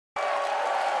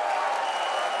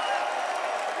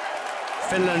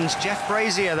Finland's Jeff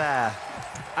Brazier there.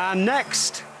 And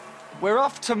next, we're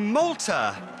off to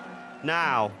Malta.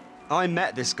 Now, I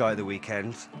met this guy at the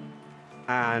weekend,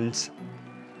 and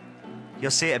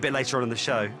you'll see it a bit later on in the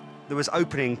show. There was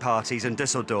opening parties in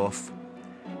Düsseldorf.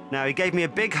 Now, he gave me a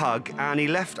big hug, and he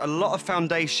left a lot of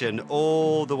foundation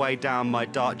all the way down my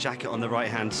dark jacket on the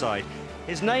right-hand side.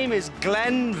 His name is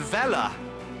Glen Vella.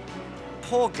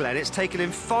 Poor Glen, it's taken him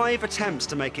 5 attempts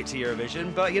to make it to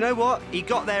Eurovision, but you know what? He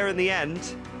got there in the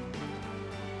end.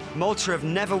 Malta have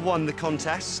never won the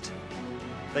contest.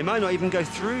 They might not even go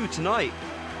through tonight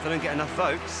if they don't get enough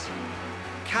votes.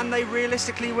 Can they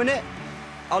realistically win it?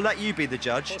 I'll let you be the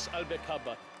judge.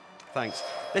 Thanks.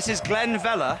 This is Glen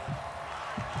Vella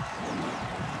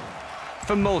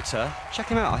from Malta. Check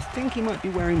him out. I think he might be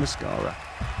wearing mascara.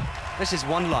 This is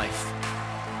One Life.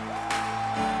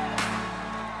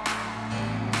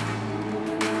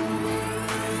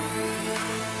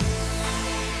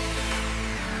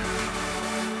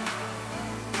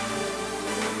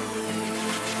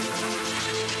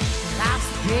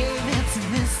 It's a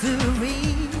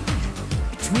mystery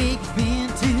between me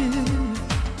and two.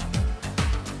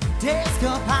 Days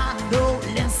go by, no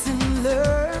lesson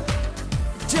learned.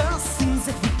 It just seems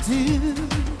that we do.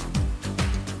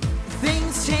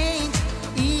 Things change,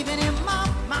 even in my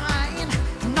mind,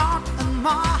 not in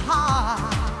my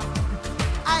heart.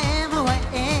 I am who I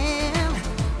am,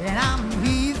 and I'm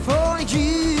here for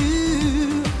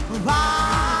you. Why?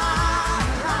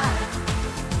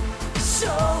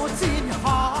 So it's in your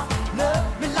heart.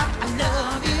 Love me like I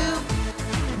love you.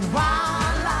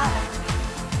 Wildlife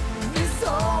is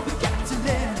all we got to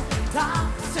live.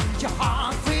 Time to set your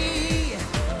heart free.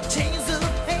 Change the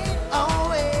pain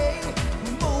away.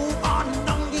 Move on and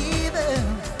don't give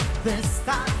in. This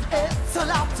time it's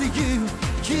all up to you.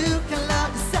 You can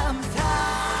love it sometime.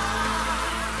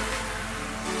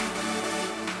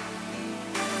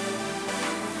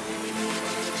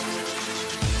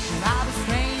 Love is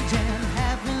strange and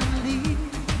heavenly.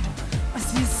 As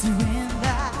you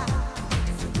surrender,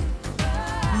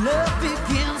 love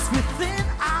begins within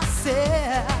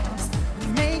ourselves. It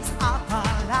makes up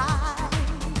our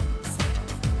lives.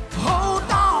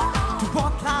 Hold on to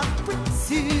what life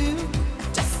brings you,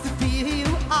 just to be who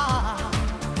you are.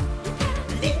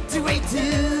 Lead the way to.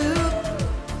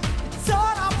 It's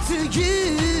all up to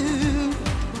you.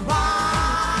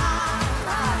 Why?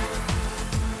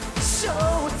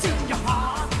 Show it's in your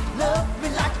heart. Love me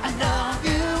like I love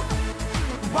you.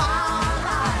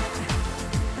 Wildlife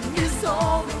is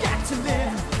all we got to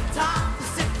live. Time to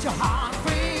set your heart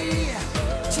free.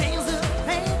 Change the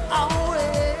pain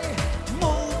away.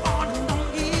 Move on and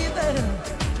don't give in.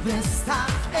 This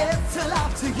time it's all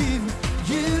up to you.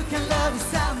 You can love it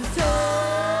sometime.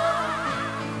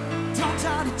 Don't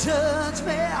try to judge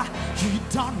me. You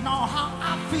don't know how I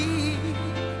feel.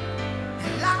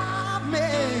 Love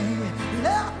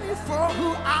me for who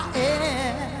I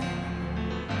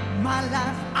am. My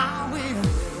life, I will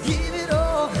give it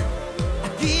all. I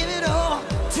give it all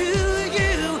to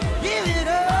you. Give it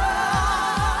all.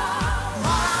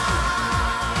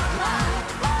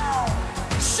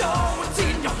 Show what's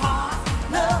in your heart.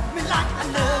 Love me like I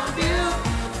love you.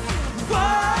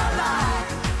 Life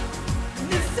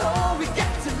is all we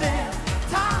get to live.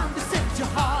 Time to set your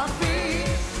heart free.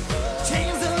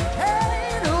 Change the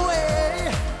pain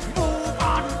away. Move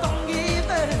on, don't give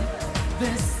in.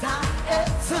 This time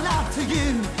it's all up to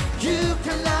you. You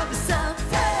can love me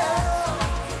sometime.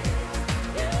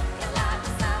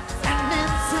 And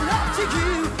it's all up to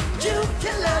you. You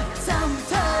can love me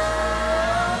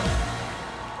sometime.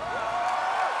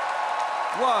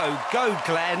 Whoa, go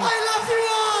Glen. I love you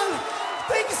all.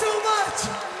 Thank you so much.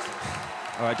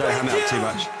 All right, don't ham it up too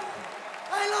much.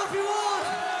 I love you all.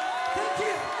 Thank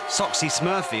you. Soxy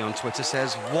Smurfy on Twitter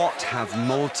says, "What have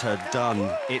Malta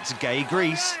done? It's gay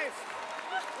Greece."